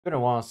Been a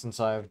while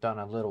since I've done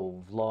a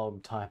little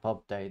vlog type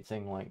update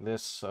thing like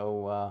this,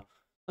 so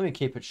let me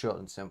keep it short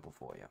and simple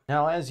for you.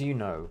 Now, as you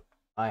know,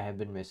 I have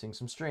been missing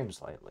some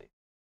streams lately.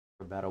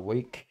 For about a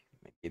week,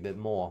 maybe a bit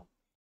more.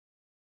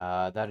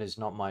 That is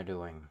not my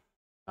doing.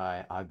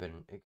 I've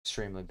been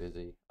extremely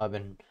busy. I've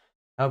been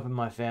helping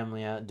my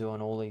family out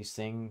doing all these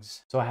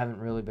things, so I haven't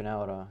really been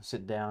able to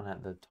sit down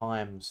at the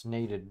times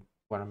needed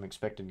when I'm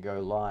expected to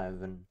go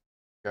live and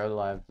go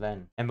live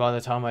then. And by the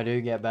time I do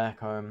get back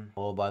home,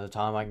 or by the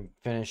time I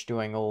finish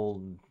doing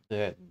all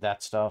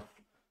that stuff,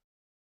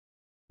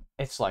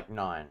 it's like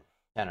 9,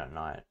 10 at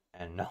night,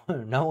 and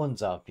no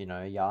one's up. You're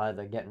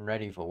either getting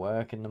ready for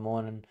work in the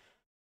morning,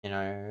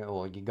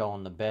 or you go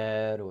on the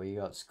bed, or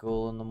you got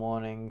school in the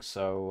morning.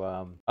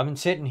 So I've been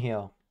sitting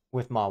here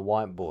with my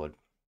whiteboard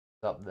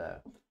up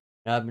there.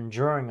 And I've been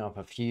drawing up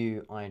a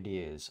few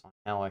ideas on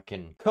how I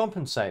can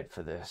compensate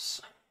for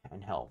this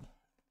and help.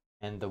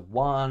 And the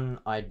one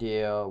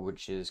idea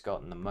which has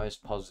gotten the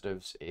most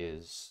positives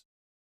is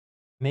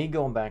me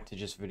going back to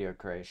just video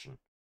creation.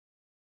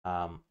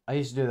 I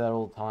used to do that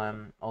all the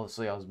time.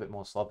 Obviously, I was a bit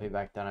more sloppy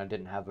back then. I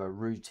didn't have a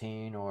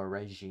routine or a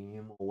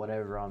regime or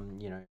whatever I'm,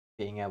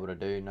 being able to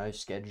do. No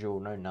schedule,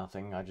 no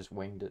nothing. I just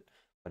winged it.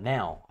 But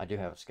now I do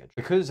have a schedule.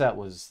 Because that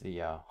was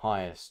the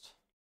highest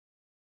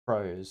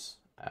pros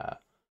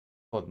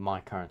for my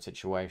current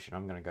situation,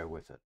 I'm going to go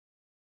with it.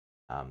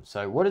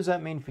 So what does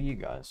that mean for you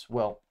guys?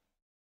 Well,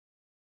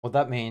 what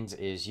that means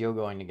is you're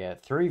going to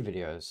get 3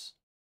 videos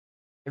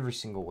every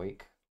single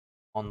week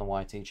on the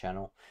YT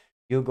channel.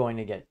 You're going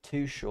to get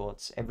 2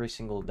 shorts every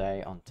single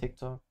day on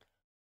TikTok,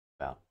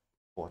 about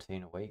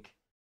 14 a week.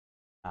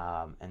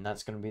 And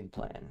that's going to be the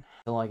plan.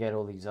 Until I get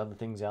all these other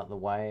things out of the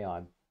way,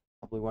 I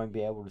probably won't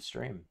be able to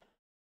stream.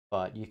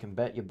 But you can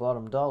bet your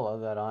bottom dollar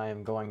that I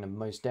am going to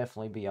most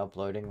definitely be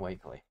uploading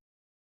weekly.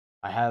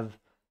 I have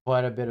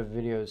quite a bit of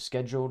videos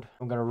scheduled.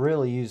 I'm going to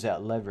really use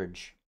that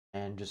leverage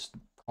and just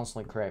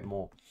constantly create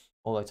more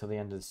all the way till the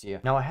end of this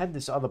year. Now, I had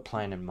this other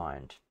plan in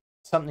mind,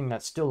 something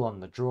that's still on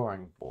the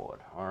drawing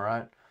board, all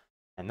right?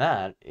 And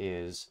that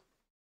is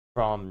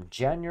from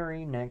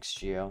January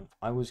next year,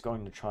 I was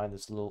going to try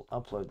this little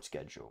upload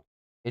schedule.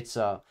 It's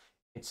a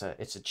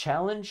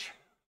challenge,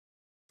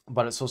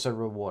 but it's also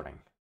rewarding.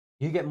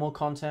 You get more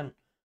content,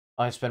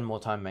 I spend more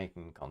time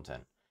making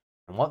content.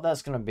 And what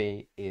that's going to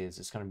be is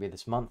it's going to be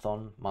this month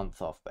on,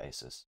 month off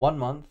basis. 1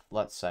 month,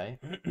 let's say,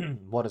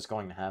 what is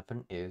going to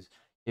happen is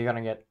you're going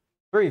to get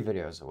 3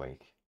 videos a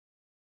week.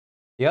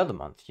 The other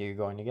month, you're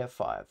going to get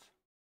 5.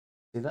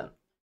 See that?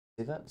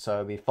 See that? So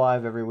it'll be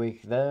 5 every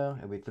week there.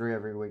 It'll be 3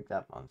 every week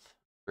that month.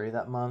 3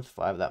 that month,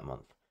 5 that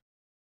month.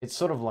 It's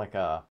sort of like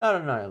a, I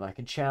don't know, like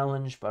a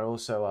challenge, but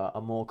also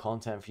a more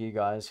content for you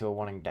guys who are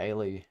wanting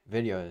daily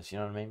videos, you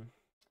know what I mean?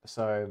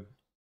 So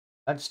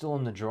that's still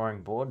on the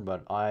drawing board,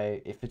 but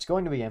if it's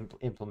going to be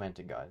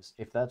implemented, guys,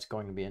 if that's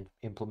going to be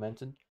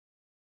implemented,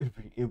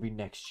 it'll be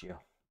next year.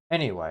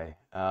 Anyway,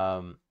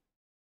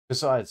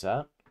 besides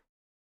that,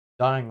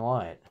 Dying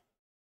Light,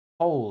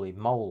 holy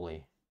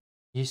moly,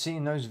 you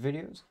seen those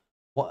videos?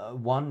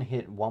 One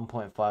hit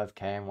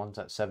 1.5k and one's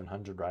at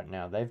 700 right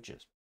now. They're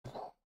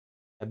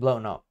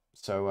blown up.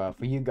 So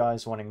for you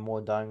guys wanting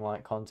more Dying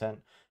Light content,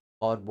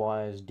 VOD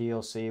wise,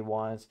 DLC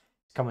wise,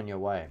 it's coming your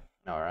way.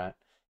 All right.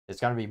 There's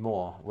going to be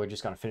more. We're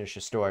just going to finish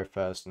the story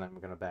first, and then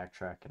we're going to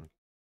backtrack and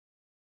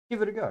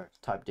give it a go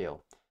type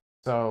deal.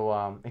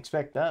 So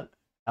expect that.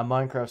 Our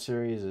Minecraft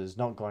series is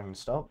not going to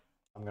stop.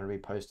 I'm going to be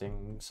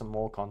posting some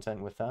more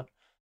content with that.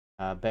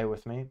 Bear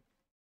with me.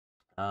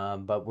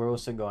 But we're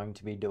also going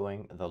to be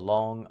doing the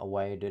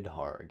long-awaited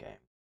horror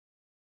game.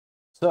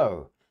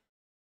 So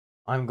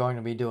I'm going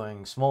to be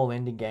doing small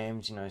indie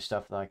games,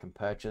 stuff that I can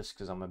purchase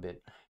because I'm a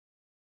bit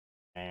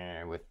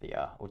with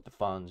the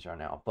funds right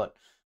now. But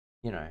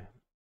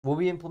we'll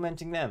be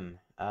implementing them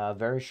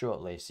very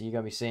shortly, so you're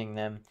going to be seeing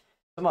them.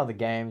 Some other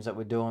games that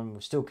we're doing,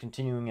 we're still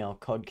continuing our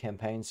COD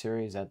campaign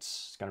series.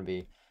 That's going to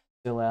be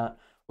still out.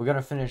 We're going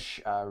to finish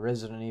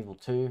Resident Evil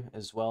 2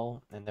 as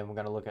well, and then we're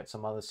going to look at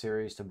some other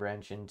series to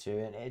branch into,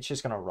 and it's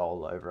just going to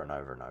roll over and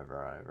over and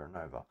over and over and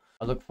over.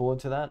 I look forward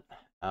to that.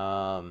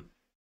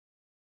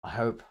 I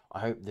hope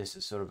this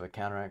is sort of a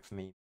counteract for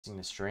me missing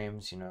the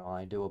streams.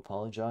 I do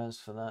apologize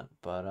for that,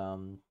 but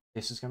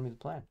this is going to be the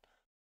plan.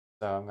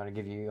 So I'm going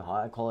to give you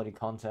higher quality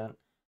content.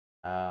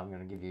 I'm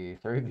going to give you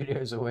 3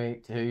 videos a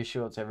week, 2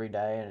 shorts every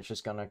day, and it's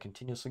just going to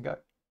continuously go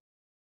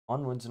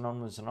onwards and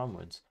onwards and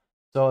onwards.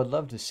 So I'd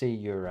love to see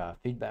your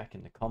feedback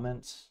in the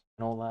comments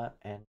and all that.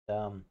 And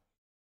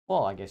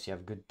well, I guess you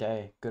have a good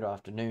day, good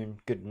afternoon,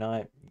 good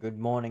night, good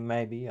morning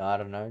maybe. I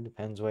don't know,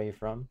 depends where you're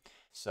from.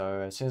 So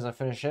as soon as I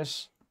finish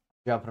this,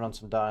 jumping on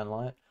some Dying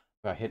Light,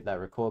 I'm going to hit that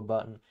record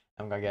button.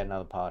 I'm going to get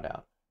another part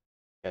out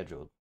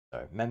scheduled.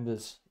 So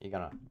members, you're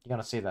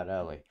gonna see that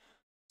early.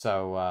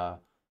 So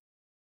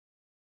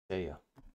see ya.